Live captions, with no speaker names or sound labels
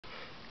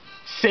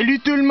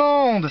Salut tout le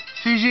monde,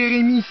 c'est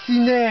Jérémy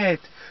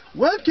Cinette.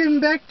 Welcome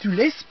back to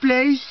Let's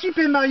Play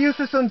Super Mario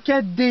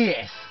 64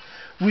 DS.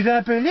 Vous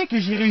appelez que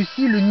j'ai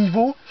réussi le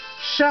niveau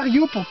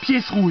chariot pour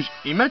pièce rouge.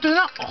 Et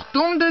maintenant, on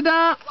retourne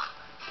dedans.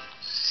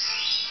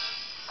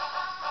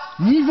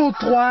 Niveau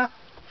 3,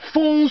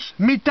 Fonce,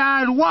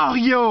 Métal,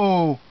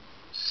 Wario.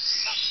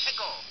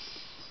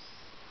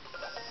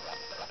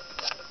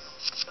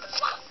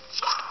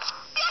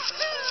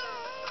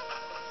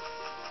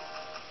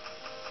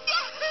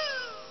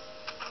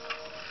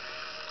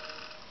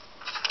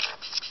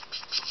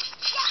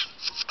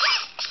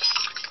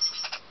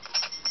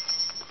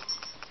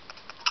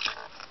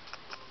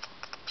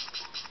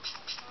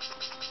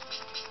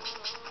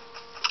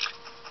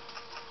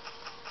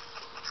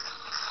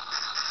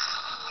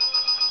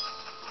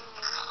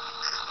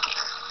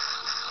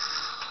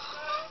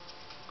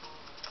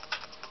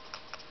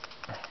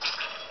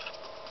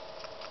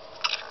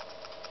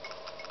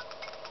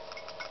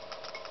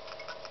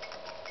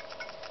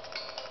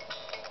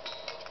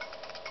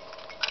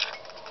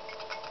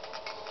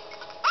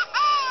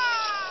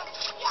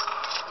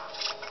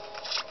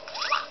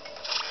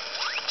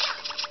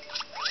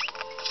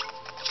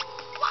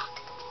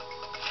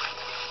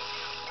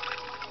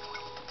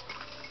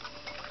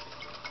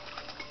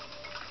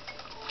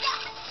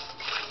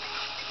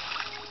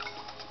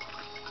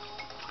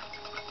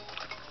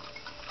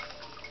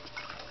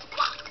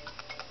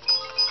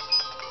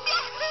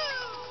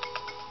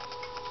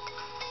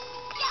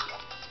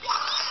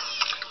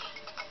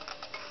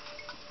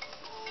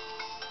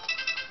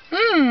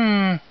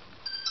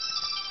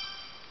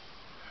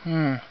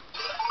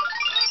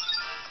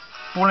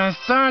 Pour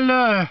l'instant,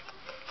 là,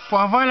 pour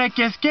avoir la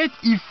casquette,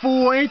 il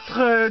faut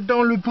être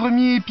dans le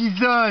premier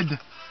épisode.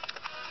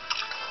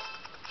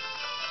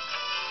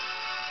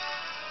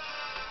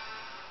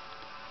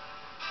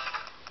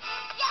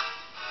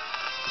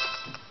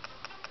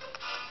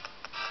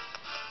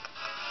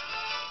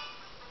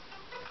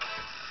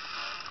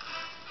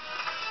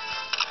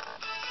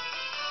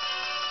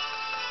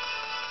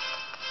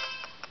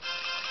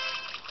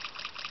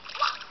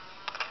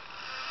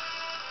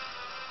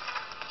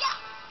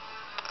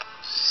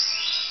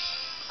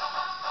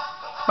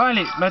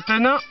 Allez,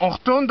 maintenant, on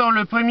retourne dans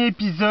le premier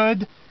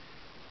épisode.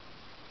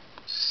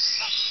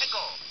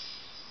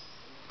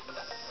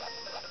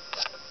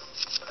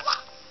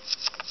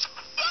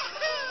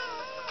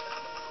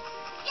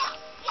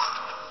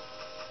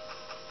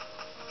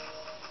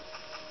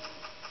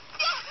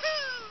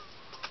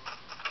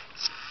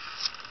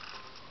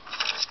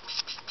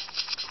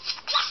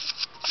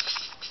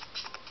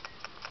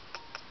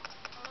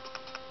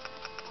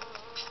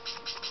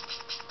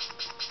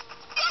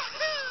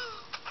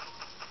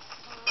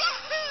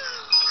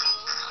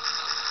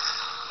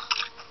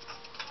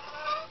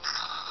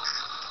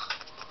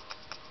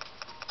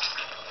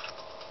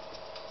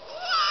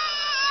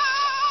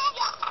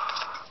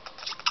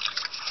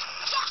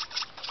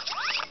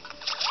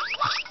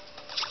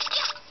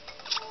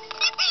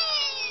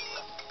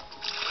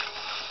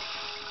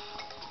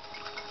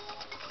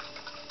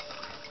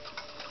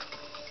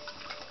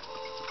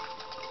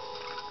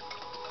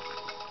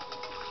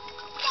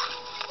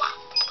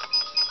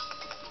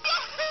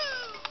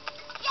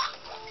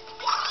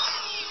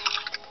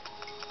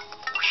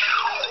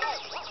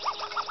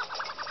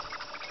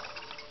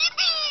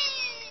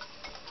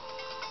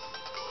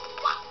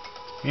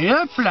 Et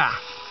hop là!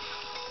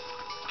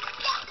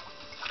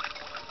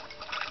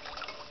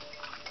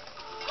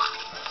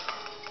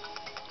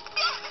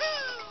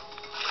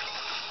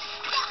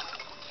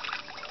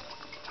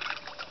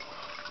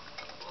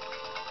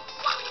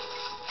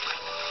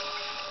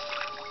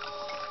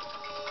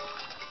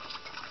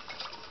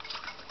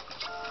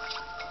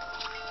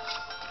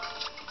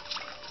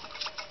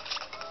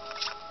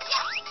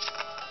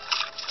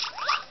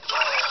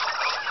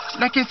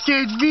 La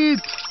casquette, vite!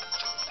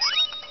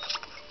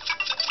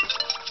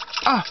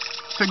 Ah,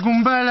 ce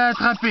Goomba l'a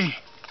attrapé.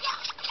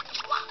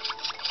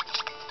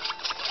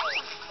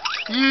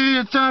 Et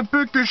attends un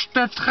peu que je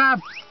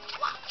t'attrape.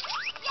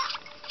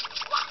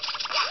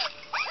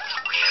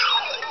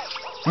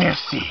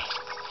 Merci.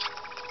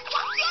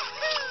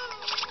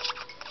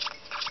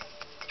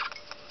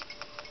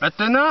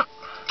 Maintenant,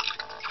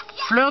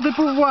 fleur de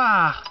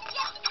pouvoir.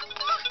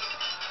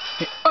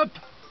 Et hop,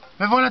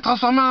 me voilà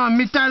transformé en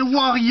Métal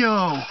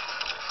Wario.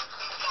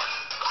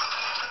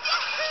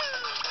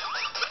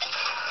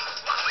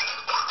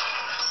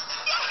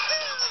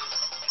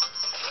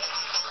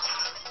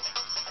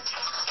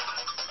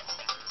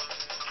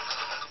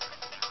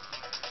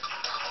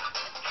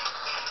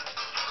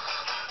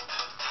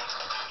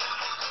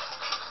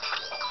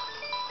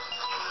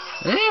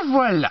 Et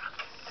voilà.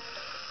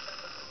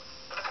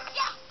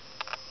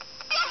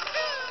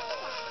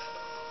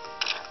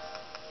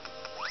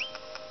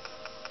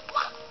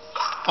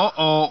 Oh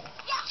oh.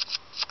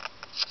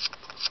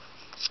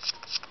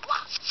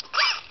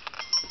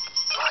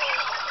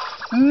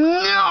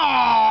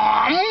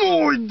 Non,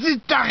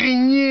 maudite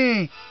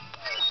araignée.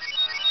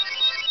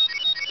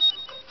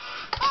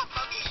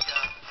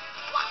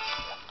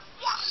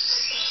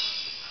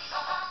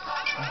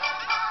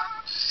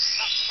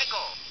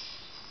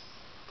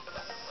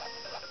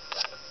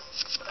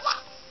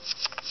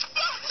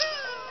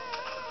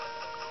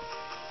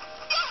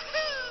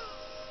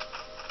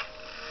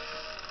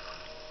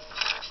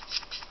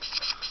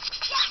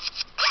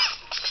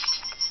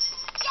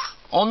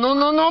 Oh non,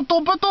 non, non,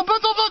 tombe pas, tombe pas,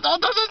 tombe pas. Non,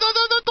 non, non, non,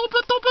 non, non, tombe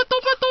pas, tombe pas,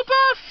 tombe pas, tombe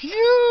pas.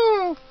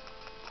 Phew.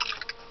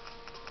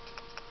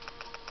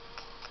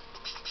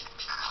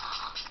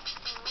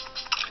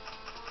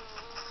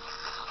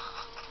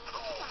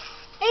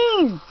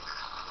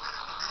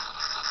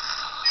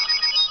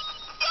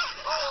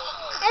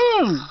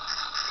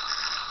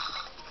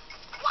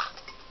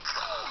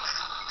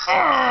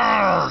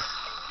 Ah.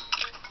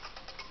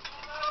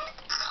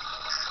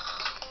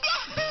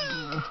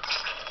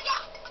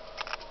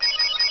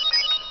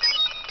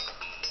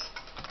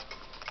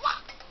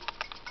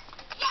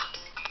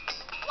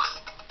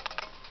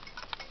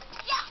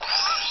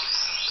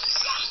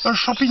 Un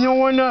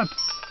champignon one-up.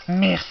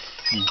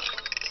 Merci.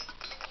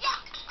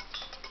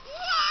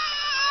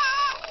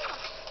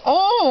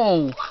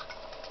 Oh!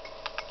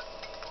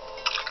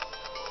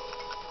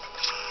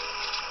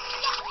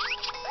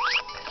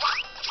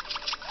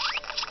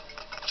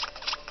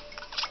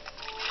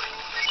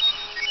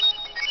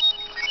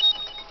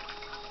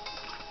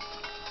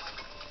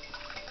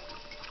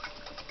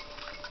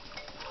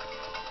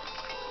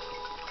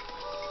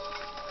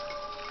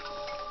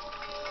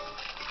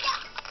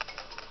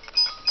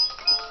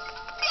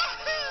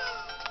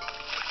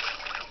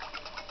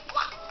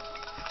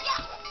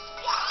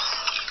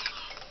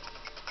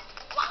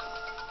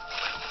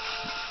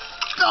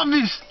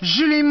 Corvus,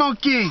 je l'ai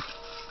manqué.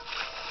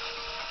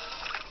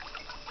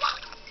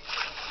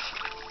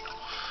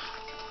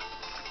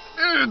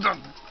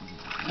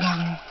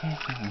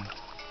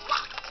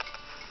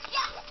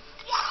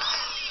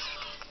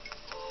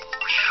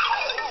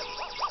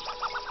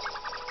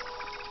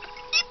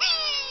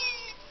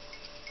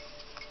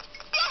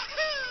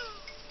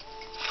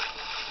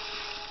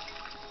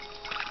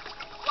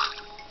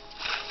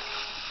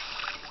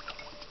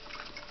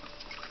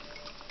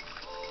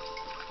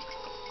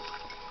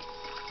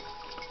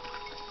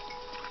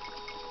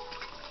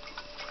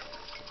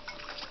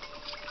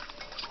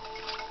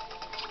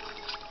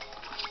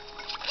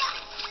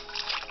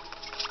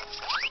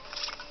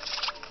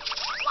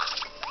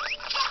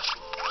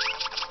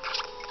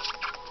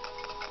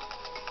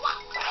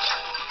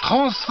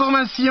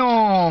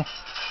 Transformation.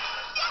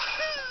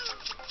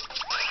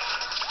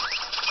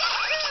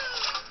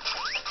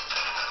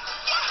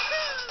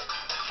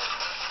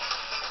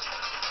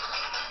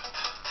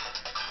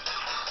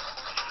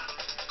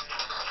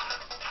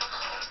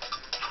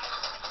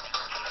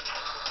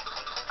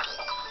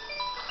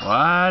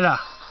 Voilà.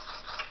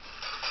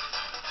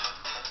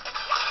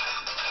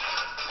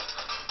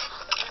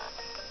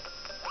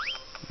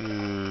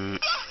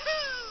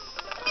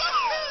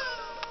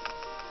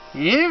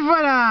 Et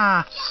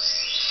voilà.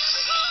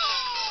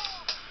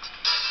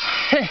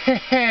 Hé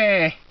hé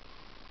hé.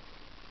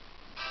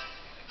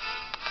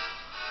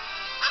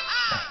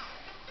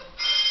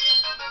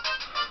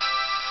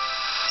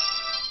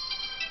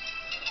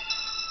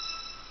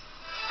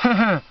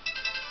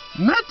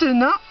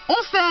 Maintenant, on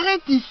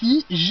s'arrête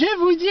ici. Je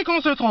vous dis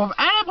qu'on se retrouve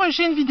à la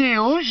prochaine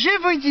vidéo.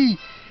 Je vous dis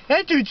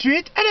à tout de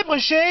suite, à la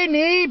prochaine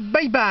et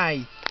bye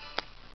bye.